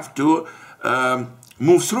you have to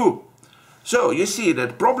move through. So you see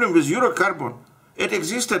that problem with Eurocarbon, it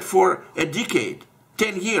existed for a decade,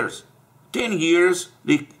 10 years. 10 years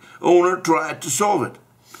the owner tried to solve it.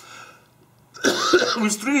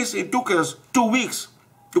 With TRIZ, it took us 2 weeks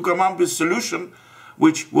to come up with a solution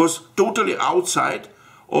which was totally outside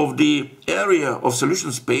of the area of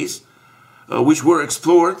solution space which were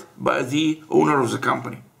explored by the owner of the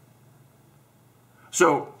company.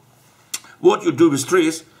 So, what you do with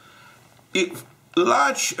TRIZ,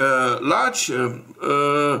 large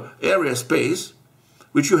area space,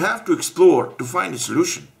 which you have to explore to find a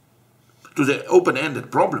solution to the open-ended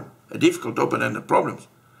problem, a difficult open-ended problems.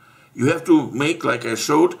 You have to make, like I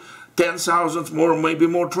showed, 10,000 more, maybe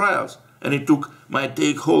more trials, and it might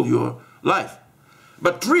take whole your life.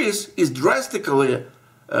 But TRIZ is drastically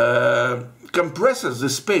compresses the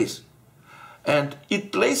space. And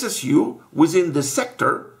it places you within the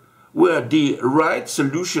sector where the right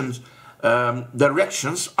solutions,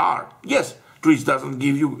 directions are. Yes, TRIZ doesn't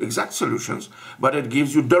give you exact solutions, but it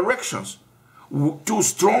gives you directions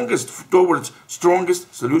towards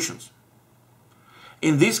strongest solutions.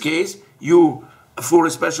 In this case, for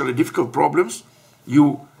especially difficult problems,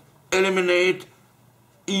 you eliminate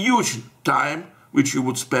a huge time which you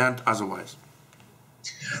would spend otherwise.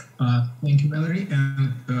 Thank you, Valeri.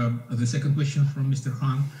 And the second question from Mr.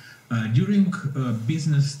 Han. During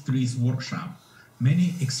Business TRIZ workshop,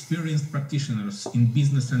 many experienced practitioners in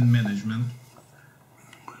business and management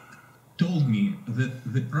told me that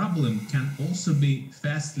the problem can also be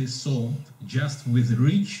fastly solved just with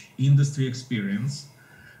rich industry experience,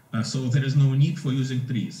 so there is no need for using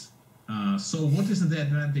TRIZ. So what is the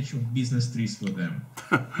advantage of Business TRIZ for them?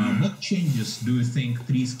 What changes do you think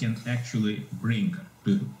TRIZ can actually bring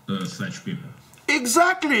to such people?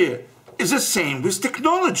 Exactly. It's the same with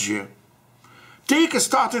technology. Take a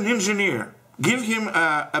starting engineer, give him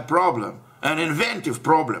a problem, an inventive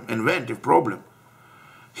problem.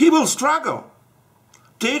 He will struggle.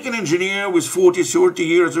 Take an engineer with 40, 30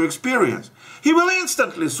 years of experience. He will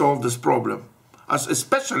instantly solve this problem,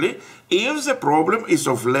 especially if the problem is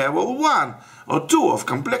of level 1 or 2 of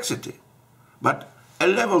complexity. But at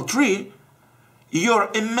level 3, your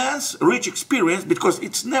immense rich experience, because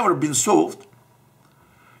it's never been solved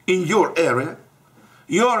in your area,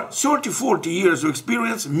 your 30, 40 years of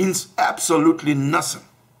experience means absolutely nothing.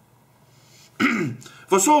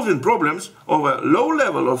 For solving problems of a low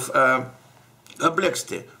level of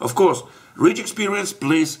complexity, of course, rich experience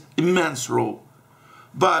plays immense role.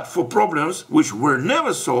 But for problems which were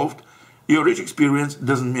never solved, your rich experience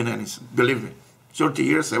doesn't mean anything. Believe me, 30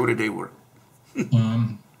 years, everyday work.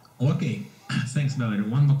 Okay, thanks, Valeri.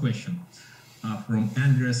 One more question from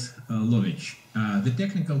Andres Lovich. The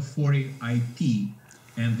technical 40 IP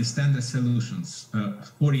and the standard solutions,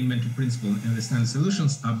 40 inventory principle and the standard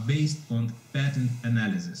solutions are based on patent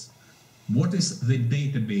analysis. What is the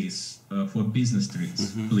database for Business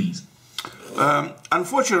TRIZ, please?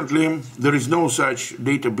 Unfortunately, there is no such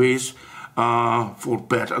database for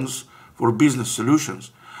patents for business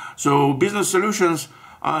solutions. So business solutions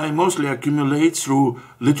I mostly accumulate through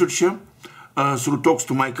literature, through talks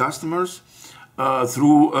to my customers,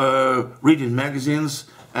 through reading magazines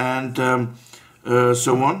and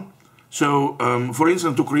so on. So, for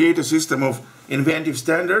instance, to create a system of inventive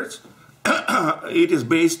standards, it is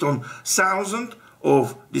based on thousands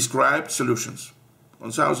of described solutions.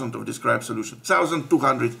 On thousands of described solutions,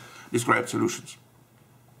 1,200 described solutions.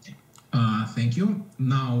 Thank you.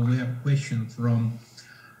 Now we have a question from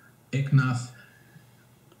Eknath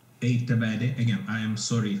Eitavade. Again, I am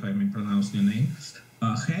sorry if I mispronounce your name.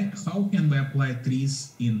 How can we apply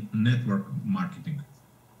TRIZ in network marketing?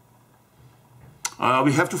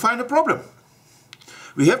 We have to find a problem.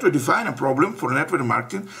 we have to define a problem for network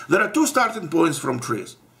marketing. There are two starting points from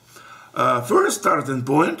TRIZ. First starting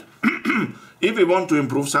point, if we want to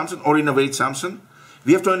improve something or innovate something,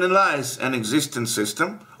 we have to analyze an existing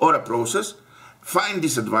system or a process, find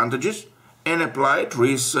disadvantages, and apply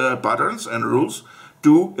TRIZ patterns and rules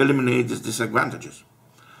to eliminate these disadvantages.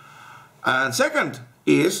 And second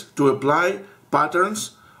is to apply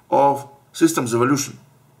patterns of systems evolution.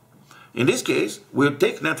 In this case, we'll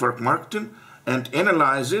take network marketing and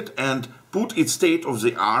analyze it and put its state of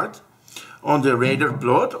the art on the radar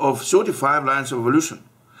plot of 35 lines of evolution.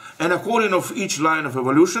 And according to each line of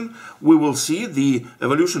evolution, we will see the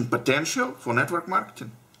evolution potential for network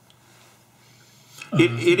marketing.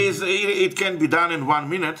 It can be done in 1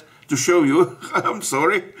 minute to show you. I'm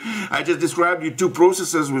sorry. I just described you two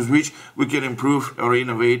processes with which we can improve or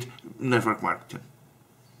innovate network marketing.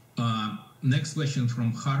 Next question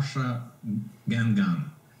from Harsha Gangan.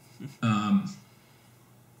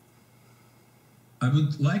 I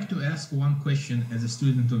would like to ask one question as a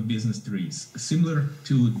student of business trees. Similar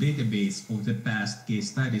to database of the past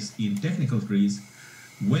case studies in technical trees,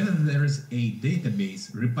 whether there is a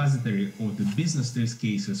database repository of the business trees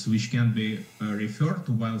cases which can be referred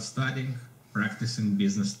to while studying, practicing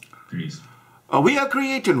business trees. We are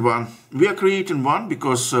creating one. We are creating one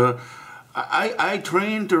because I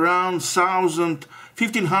trained around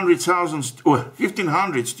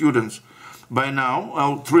 1,500 students by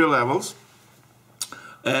now, 3 levels.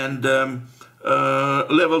 And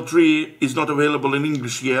level 3 is not available in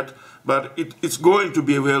English yet, but it's going to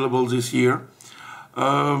be available this year.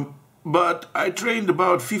 But I trained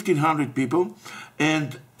about 1,500 people,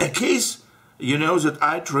 and a case, you know, that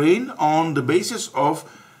I train on the basis of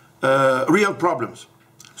real problems.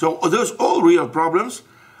 So those all real problems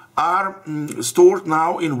are stored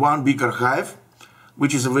now in one big archive,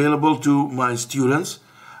 which is available to my students.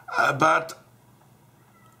 But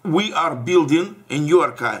we are building a new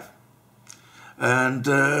archive. And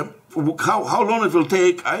how long it will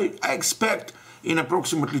take, I expect in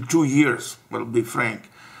approximately 2 years. Well, be frank,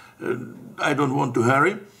 I don't want to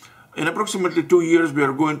hurry. In approximately 2 years, we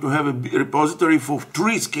are going to have a repository for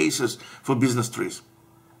TRIZ cases for business trees.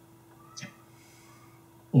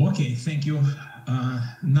 Okay, thank you.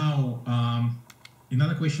 Now,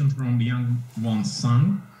 another question from Young Won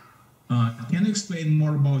Sun. Can you explain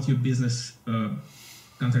more about your business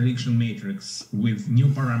contradiction matrix with new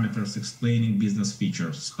parameters explaining business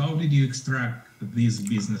features? How did you extract these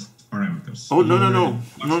business parameters? Oh, no.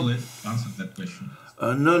 Actually answered that question.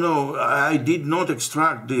 No, I did not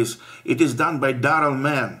extract this. It is done by Darrell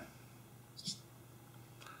Mann.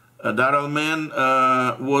 Darrell Mann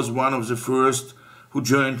was one of the first who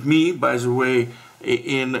joined me, by the way,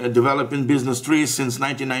 in developing business trees since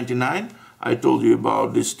 1999. I told you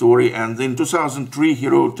about this story. And in 2003, he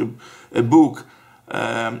wrote a book,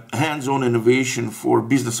 Hands-on Innovation for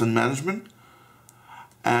Business and Management.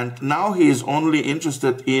 And now he is only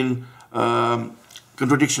interested in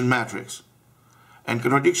contradiction matrix. And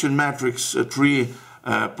contradiction matrix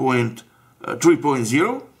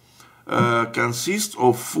 3.0 consists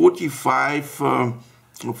of 45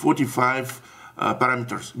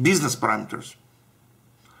 parameters, business parameters.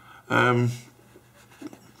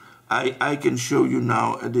 I can show you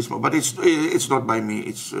now at this moment, but it's not by me.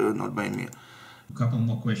 It's not by me. A couple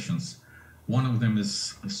more questions. One of them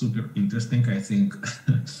is super interesting, I think.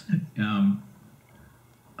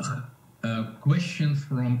 A question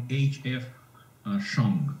from HF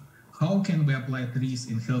Shong. How can we apply TRIZ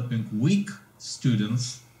in helping weak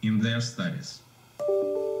students in their studies?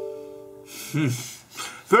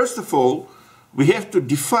 First of all, we have to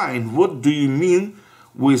define what do you mean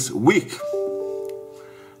with weak.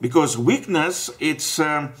 Because weakness, it's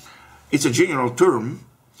a general term,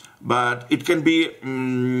 but it can be,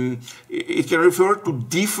 it can refer to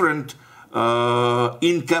different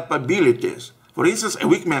incapabilities. For instance, a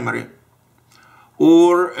weak memory,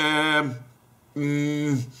 or an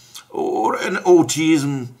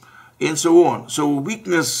autism, and so on. So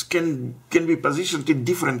weakness can be positioned in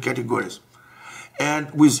different categories. And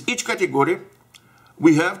with each category,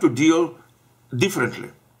 we have to deal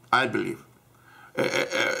differently, I believe.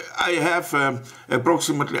 I have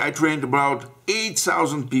approximately, I trained about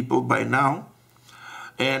 8,000 people by now.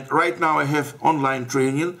 And right now I have online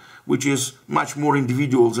training, which is much more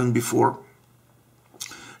individual than before.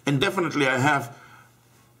 And definitely I have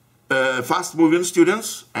fast-moving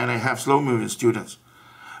students and I have slow-moving students.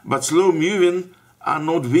 But slow-moving are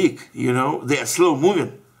not weak, you know, they are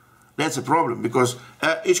slow-moving. That's a problem because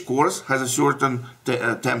each course has a certain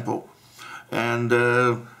tempo. And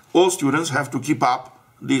all students have to keep up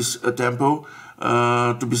this tempo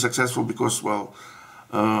to be successful because, well,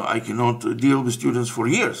 I cannot deal with students for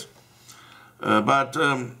years. But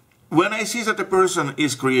when I see that a person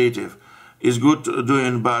is creative, is good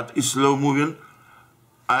doing, but is slow moving,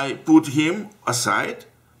 I put him aside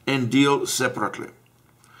and deal separately.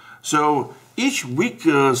 So each weak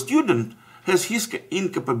student has his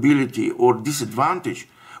incapability or disadvantage,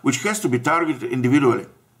 which has to be targeted individually.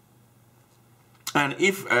 And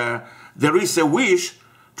if there is a wish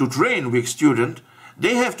to train weak student,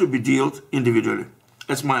 they have to be dealt individually.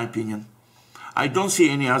 That's my opinion. I don't see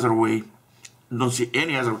any other way. Don't see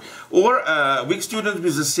any other way. Or weak students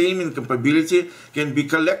with the same incapability can be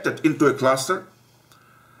collected into a cluster,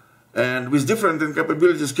 and with different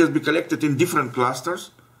incapabilities can be collected in different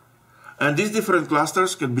clusters, and these different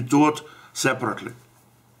clusters can be taught separately.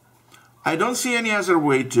 I don't see any other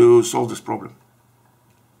way to solve this problem.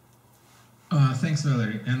 Thanks,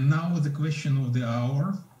 Valeri. And now the question of the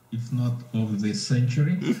hour, if not of the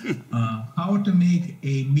century. How to make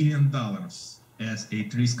 $1 million as a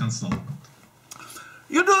TRIZ consultant?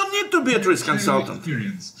 You don't need to be a TRIZ consultant.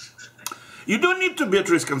 You don't need to be a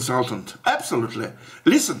TRIZ consultant. Absolutely.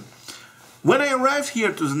 Listen, when I arrived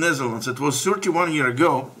here to the Netherlands, it was 31 years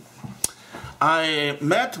ago, I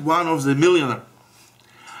met one of the millionaires.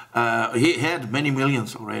 He had many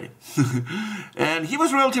millions already. And he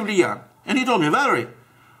was relatively young. And he told me, Valeri,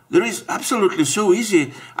 there is absolutely so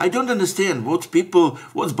easy. I don't understand what's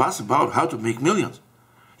buzz about how to make millions.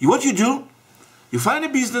 What you do, you find a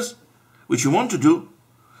business which you want to do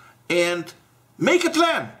and make a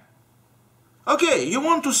plan. Okay, you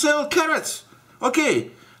want to sell carrots.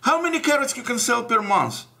 Okay, how many carrots you can sell per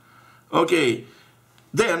month? Okay,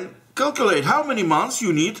 then calculate how many months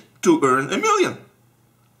you need to earn $1 million.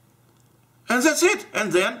 And that's it.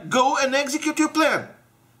 And then go and execute your plan.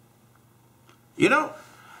 You know,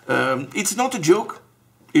 it's not a joke.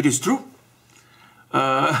 It is true.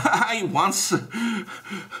 I once set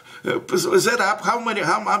up how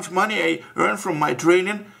much money I earned from my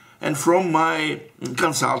training and from my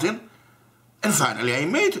consulting, and finally I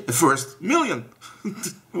made the first $1 million.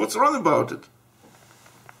 What's wrong about it?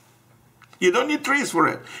 You don't need TRIZ for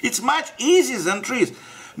it. It's much easier than TRIZ.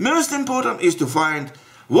 Most important is to find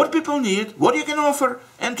what people need, what you can offer,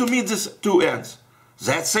 and to meet these two ends.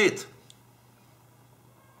 That's it.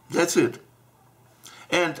 That's it.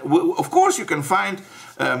 And of course you can find,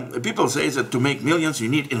 people say that to make millions you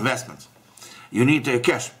need investments. You need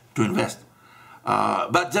cash to invest.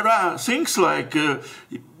 But there are things like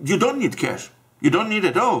you don't need cash. You don't need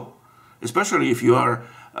it at all. Especially if you are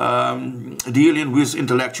dealing with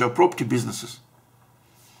intellectual property businesses.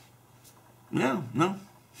 Yeah, no.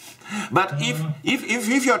 But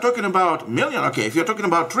if you're talking about million, okay, if you're talking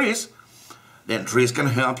about TRIZ, then TRIZ can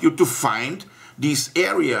help you to find this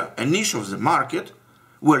area, a niche of the market,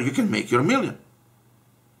 where you can make your $1 million.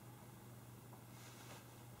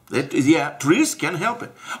 Yeah, TRIZ can help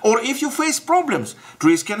it. Or if you face problems,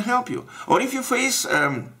 TRIZ can help you. Or if you face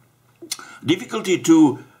difficulty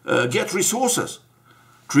to get resources,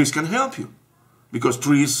 TRIZ can help you. Because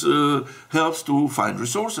TRIZ helps to find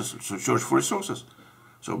resources, so search for resources.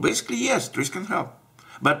 So basically, yes, TRIZ can help.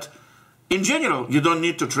 But in general, you don't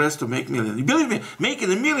need to TRIZ to make millions. Believe me, making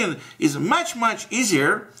 $1 million is much, much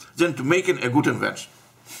easier than to making a good invention.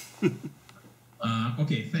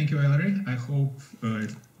 Okay, thank you, Valeri. I hope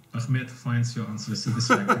Ahmed finds your answer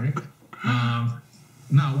satisfactory.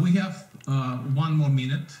 Now, we have 1 more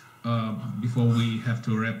minute before we have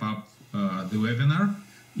to wrap up the webinar.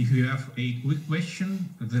 If you have a quick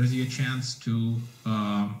question, there is a chance to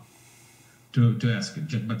ask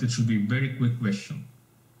it, but it should be a very quick question.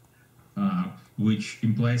 Which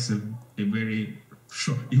implies a very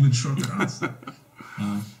short, even shorter answer.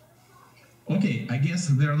 Okay, I guess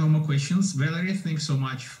there are no more questions. Valeri, thanks so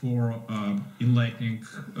much for enlightening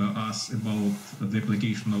us about the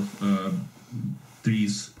application of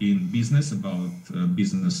TRIZ in business, about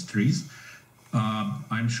business TRIZ.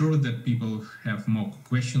 I'm sure that people have more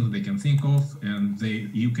questions they can think of, and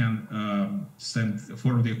you can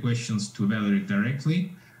forward their questions to Valeri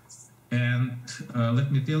directly. And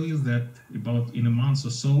let me tell you that in a month or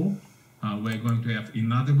so, we're going to have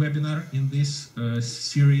another webinar in this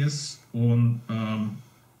series on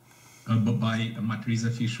by TRIZ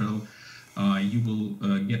official. You will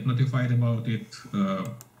get notified about it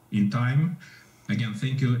in time. Again,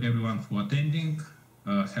 thank you everyone for attending.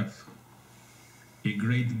 Have a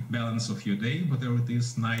great balance of your day, whatever it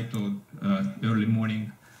is, night or early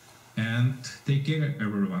morning, and take care,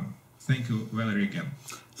 everyone. Thank you, Valeri, again.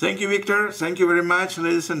 Thank you, Victor. Thank you very much,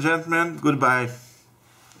 ladies and gentlemen. Goodbye.